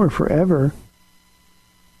somewhere forever,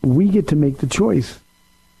 we get to make the choice.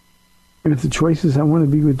 And if the choice is I want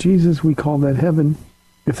to be with Jesus, we call that heaven.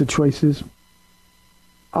 If the choice is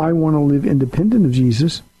I want to live independent of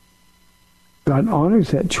Jesus, God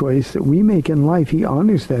honors that choice that we make in life. He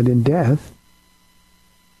honors that in death.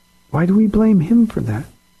 Why do we blame him for that?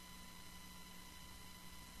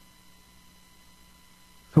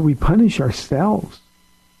 So we punish ourselves.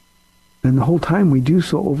 And the whole time we do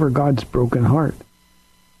so over God's broken heart.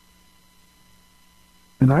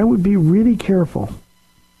 And I would be really careful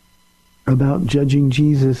about judging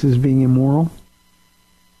Jesus as being immoral.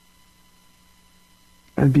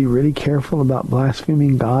 I'd be really careful about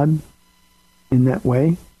blaspheming God in that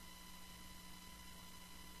way.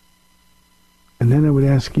 And then I would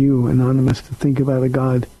ask you, Anonymous, to think about a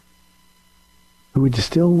God who would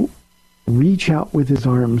still reach out with his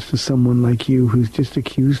arms to someone like you who's just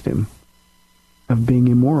accused him of being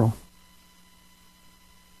immoral.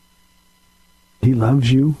 He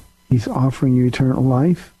loves you. He's offering you eternal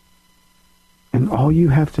life. And all you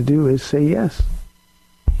have to do is say yes.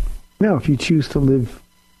 Now, if you choose to live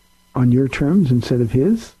on your terms instead of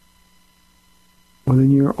his, well,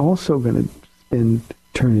 then you're also going to spend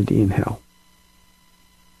eternity in hell.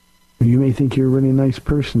 You may think you're a really nice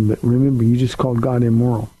person, but remember, you just called God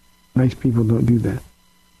immoral. Nice people don't do that.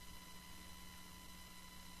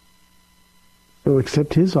 So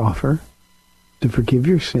accept his offer to forgive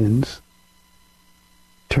your sins,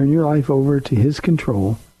 turn your life over to his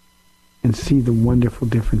control, and see the wonderful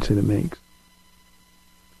difference that it makes.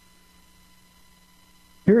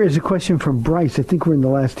 Here is a question from Bryce. I think we're in the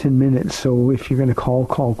last 10 minutes, so if you're going to call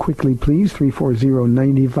quickly, please,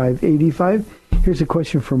 340-9585. Here's a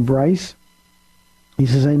question from Bryce. He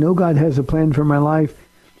says, I know God has a plan for my life,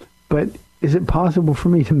 but is it possible for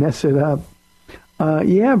me to mess it up?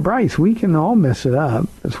 Yeah, Bryce, we can all mess it up.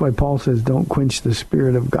 That's why Paul says don't quench the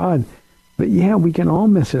Spirit of God. But yeah, we can all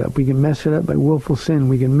mess it up. We can mess it up by willful sin.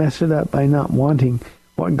 We can mess it up by not wanting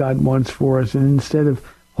what God wants for us, and instead of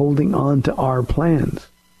holding on to our plans.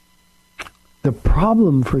 The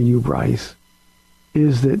problem for you, Bryce,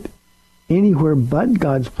 is that anywhere but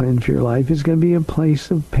God's plan for your life is going to be a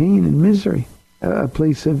place of pain and misery, a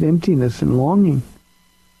place of emptiness and longing.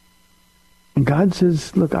 And God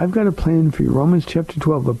says, look, I've got a plan for you. Romans chapter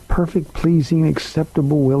 12, a perfect, pleasing,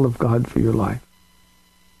 acceptable will of God for your life.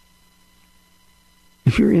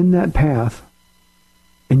 If you're in that path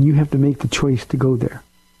and you have to make the choice to go there,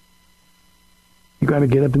 you got to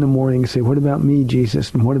get up in the morning and say, what about me,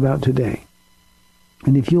 Jesus? And what about today?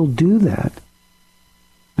 And if you'll do that,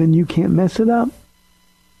 then you can't mess it up.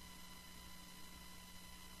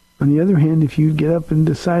 On the other hand, if you get up and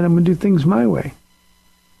decide I'm going to do things my way,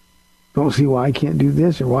 don't see why I can't do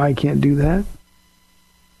this or why I can't do that,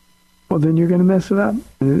 well, then you're going to mess it up.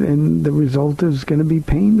 And the result is going to be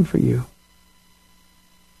pain for you.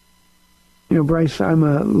 You know, Bryce, I'm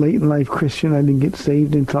a late-in-life Christian. I didn't get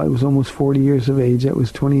saved until I was almost 40 years of age. That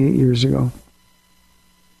was 28 years ago.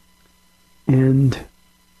 And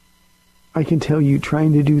I can tell you,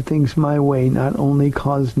 trying to do things my way not only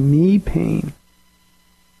caused me pain,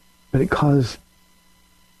 but it caused,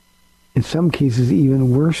 in some cases,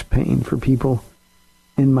 even worse pain for people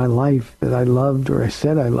in my life that I loved or I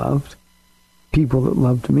said I loved, people that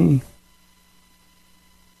loved me.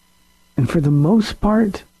 And for the most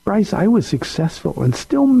part, Bryce, I was successful and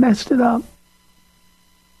still messed it up.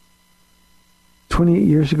 28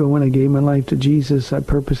 years ago when I gave my life to Jesus, I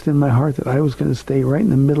purposed in my heart that I was going to stay right in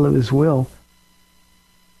the middle of his will.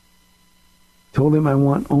 Told him, I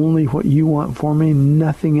want only what you want for me,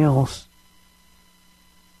 nothing else.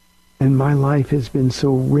 And my life has been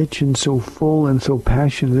so rich and so full and so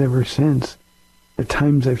passionate ever since. At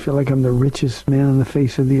times I feel like I'm the richest man on the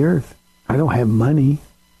face of the earth. I don't have money.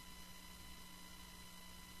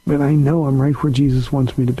 But I know I'm right where Jesus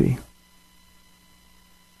wants me to be.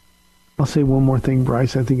 I'll say one more thing,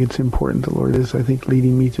 Bryce. I think it's important. The Lord is, I think,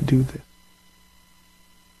 leading me to do this.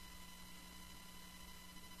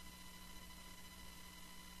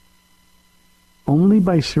 Only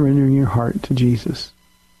by surrendering your heart to Jesus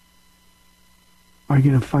are you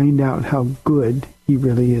going to find out how good he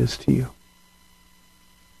really is to you.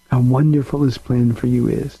 How wonderful his plan for you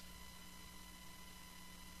is.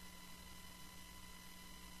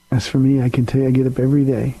 As for me, I can tell you I get up every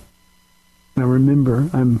day. Now remember,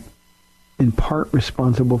 I'm in part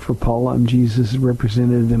responsible for Paula. I'm Jesus'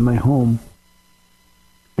 representative in my home.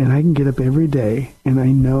 And I can get up every day, and I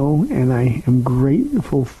know and I am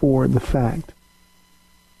grateful for the fact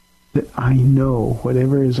that I know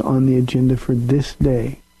whatever is on the agenda for this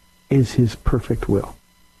day is his perfect will.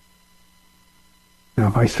 Now,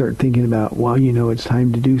 if I start thinking about, well, it's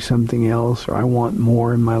time to do something else, or I want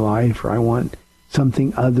more in my life, or I want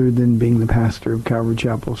something other than being the pastor of Calvary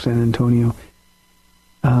Chapel, San Antonio,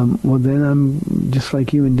 well, then I'm just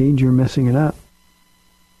like you in danger of messing it up.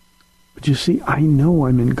 But you see, I know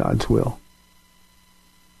I'm in God's will.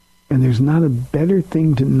 And there's not a better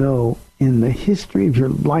thing to know in the history of your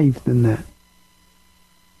life than that.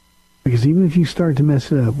 Because even if you start to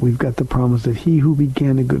mess it up, we've got the promise that he who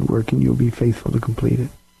began a good work in you will be faithful to complete it.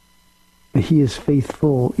 And he is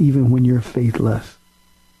faithful even when you're faithless.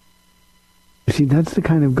 You see, that's the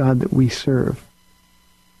kind of God that we serve.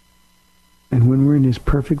 And when we're in his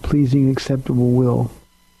perfect, pleasing, acceptable will,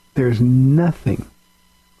 there's nothing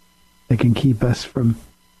that can keep us from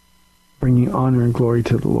bringing honor and glory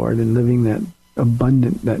to the Lord and living that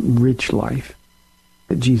abundant, that rich life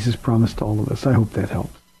that Jesus promised all of us. I hope that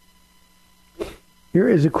helps. Here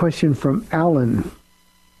is a question from Alan.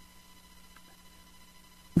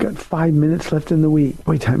 We've got 5 minutes left in the week.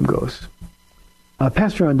 Boy, time goes.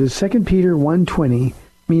 Pastor Ron, does 2 Peter 1:20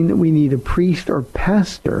 mean that we need a priest or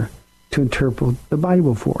pastor to interpret the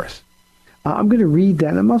Bible for us? I'm going to read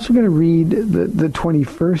that. I'm also going to read the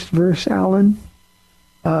 21st verse, Alan,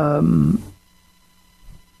 sort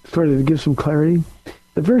of to give some clarity.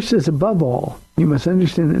 The verse says, above all, you must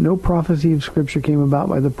understand that no prophecy of Scripture came about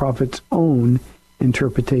by the prophet's own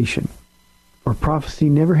interpretation. For prophecy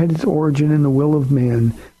never had its origin in the will of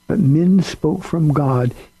man, but men spoke from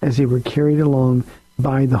God as they were carried along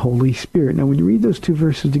by the Holy Spirit. Now, when you read those two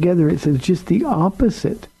verses together, it says just the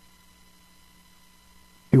opposite.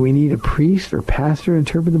 Do we need a priest or pastor to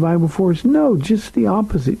interpret the Bible for us? No, just the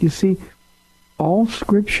opposite. You see, all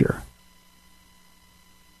Scripture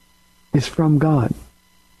is from God.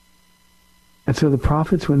 And so the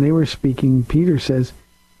prophets, when they were speaking, Peter says,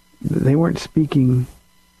 they weren't speaking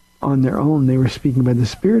on their own. They were speaking by the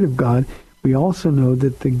Spirit of God. We also know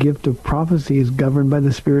that the gift of prophecy is governed by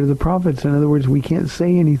the spirit of the prophets. In other words, we can't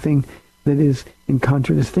say anything that is in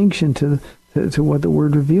contradistinction to what the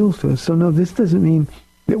Word reveals to us. So no, this doesn't mean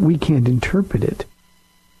that we can't interpret it.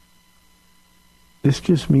 This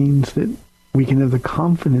just means that we can have the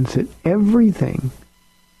confidence that everything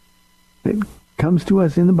that comes to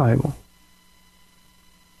us in the Bible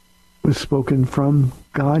was spoken from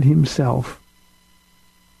God himself.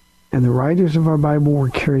 And the writers of our Bible were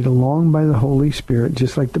carried along by the Holy Spirit,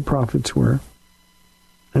 just like the prophets were.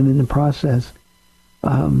 And in the process,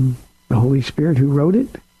 the Holy Spirit who wrote it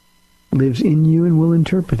lives in you and will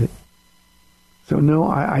interpret it. So no,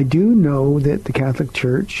 I do know that the Catholic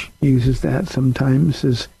Church uses that sometimes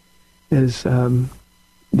as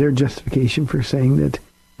their justification for saying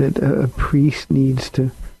that a priest needs to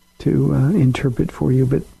interpret for you,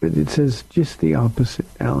 but it says just the opposite,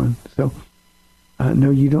 Alan. So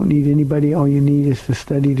no, you don't need anybody. All you need is to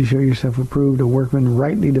study to show yourself approved, a workman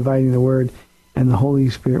rightly dividing the word, and the Holy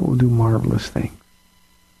Spirit will do marvelous things.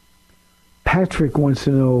 Patrick wants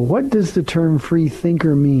to know, what does the term free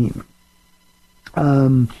thinker mean?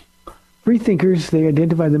 Free thinkers, they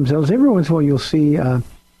identify themselves. Every once in a while you'll see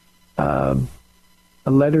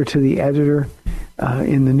a letter to the editor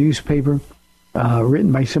in the newspaper,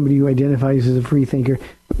 written by somebody who identifies as a free thinker.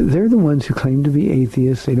 They're the ones who claim to be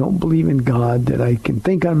atheists. They don't believe in God, that I can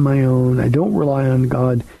think on my own. I don't rely on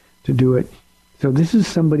God to do it. So this is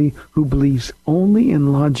somebody who believes only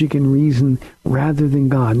in logic and reason rather than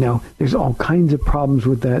God. Now, there's all kinds of problems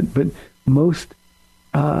with that, but most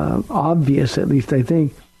obvious, at least I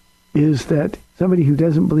think, is that somebody who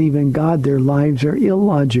doesn't believe in God, their lives are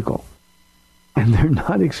illogical. And they're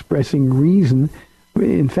not expressing reason.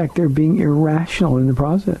 In fact, they're being irrational in the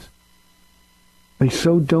process. They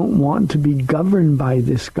so don't want to be governed by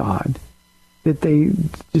this God that they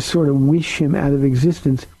just sort of wish him out of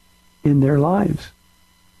existence in their lives.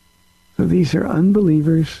 So these are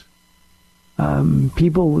unbelievers,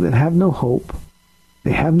 people that have no hope.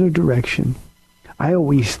 They have no direction. I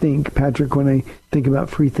always think, Patrick, when I think about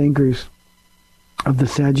free thinkers, of the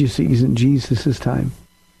Sadducees in Jesus' time.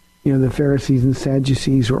 You know, the Pharisees and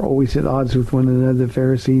Sadducees were always at odds with one another. The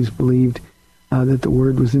Pharisees believed that the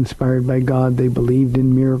Word was inspired by God. They believed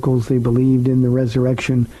in miracles. They believed in the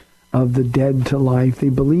resurrection of the dead to life. They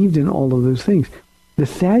believed in all of those things. The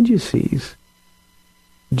Sadducees,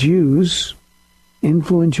 Jews,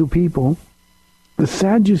 influential people, the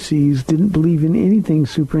Sadducees didn't believe in anything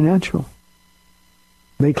supernatural.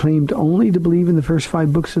 They claimed only to believe in the first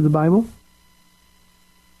 5 books of the Bible.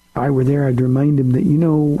 If I were there, I'd remind them that, you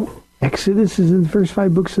know, Exodus is in the first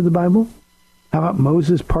 5 books of the Bible. How about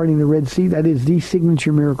Moses parting the Red Sea? That is the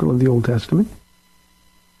signature miracle of the Old Testament.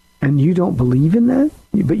 And you don't believe in that,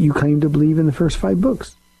 but you claim to believe in the first 5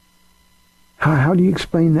 books. How do you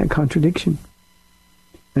explain that contradiction?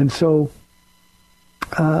 And so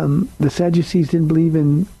the Sadducees didn't believe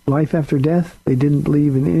in life after death. They didn't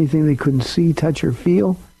believe in anything they couldn't see, touch, or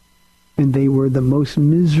feel. And they were the most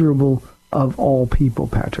miserable of all people,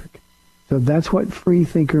 Patrick. So that's what free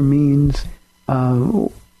thinker means.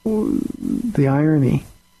 The irony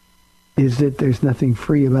is that there's nothing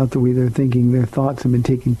free about the way they're thinking. Their thoughts have been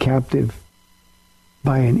taken captive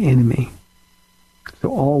by an enemy. So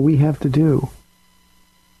all we have to do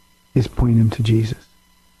is point them to Jesus.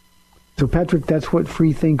 So, Patrick, that's what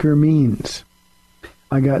free thinker means.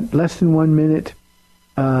 I got less than 1 minute.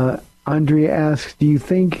 Andrea asks, do you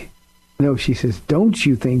think... No, she says, don't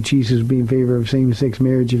you think Jesus would be in favor of same-sex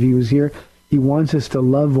marriage if he was here? He wants us to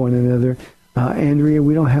love one another. Andrea,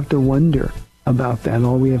 we don't have to wonder about that.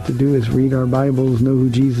 All we have to do is read our Bibles, know who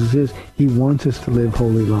Jesus is. He wants us to live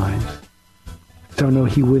holy lives. So, no,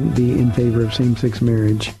 he wouldn't be in favor of same-sex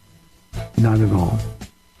marriage. Not at all.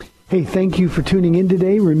 Hey, thank you for tuning in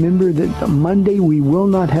today. Remember that Monday we will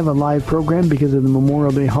not have a live program because of the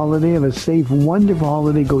Memorial Day holiday. Have a safe, wonderful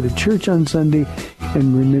holiday. Go to church on Sunday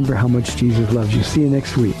and remember how much Jesus loves you. See you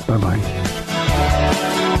next week. Bye-bye.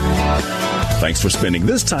 Thanks for spending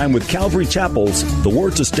this time with Calvary Chapel's The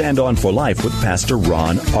Word to Stand On for Life with Pastor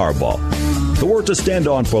Ron Arbaugh. The Word to Stand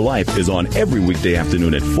On for Life is on every weekday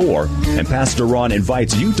afternoon at 4, and Pastor Ron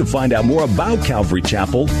invites you to find out more about Calvary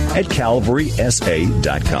Chapel at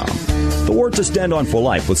calvarysa.com. The Word to Stand On for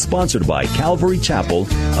Life was sponsored by Calvary Chapel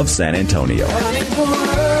of San Antonio.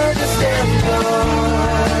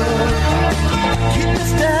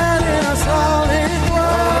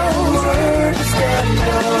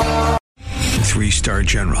 Three-star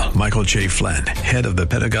General Michael J. Flynn, head of the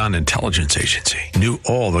Pentagon Intelligence Agency, knew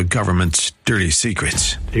all the government's dirty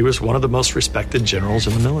secrets. He was one of the most respected generals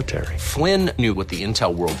in the military. Flynn knew what the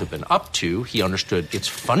intel world had been up to. He understood its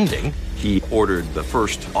funding. He ordered the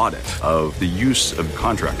first audit of the use of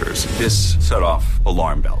contractors. This set off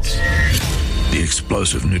alarm bells. The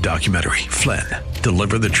explosive new documentary, Flynn,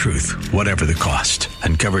 Deliver the Truth, Whatever the Cost,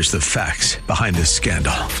 uncovers the facts behind this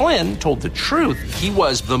scandal. Flynn told the truth. He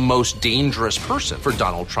was the most dangerous person for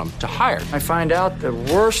Donald Trump to hire. I find out the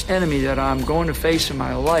worst enemy that I'm going to face in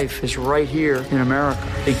my life is right here in America.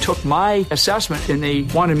 They took my assessment and they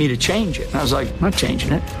wanted me to change it. And I was like, I'm not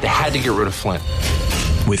changing it. They had to get rid of Flynn.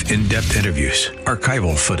 With in-depth interviews,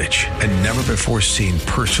 archival footage, and never-before-seen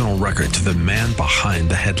personal records of the man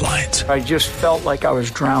behind the headlines. I just felt like I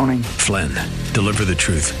was drowning. Flynn, Deliver the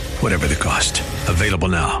Truth, Whatever the Cost. Available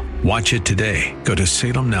now. Watch it today. Go to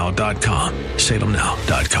salemnow.com.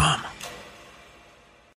 salemnow.com.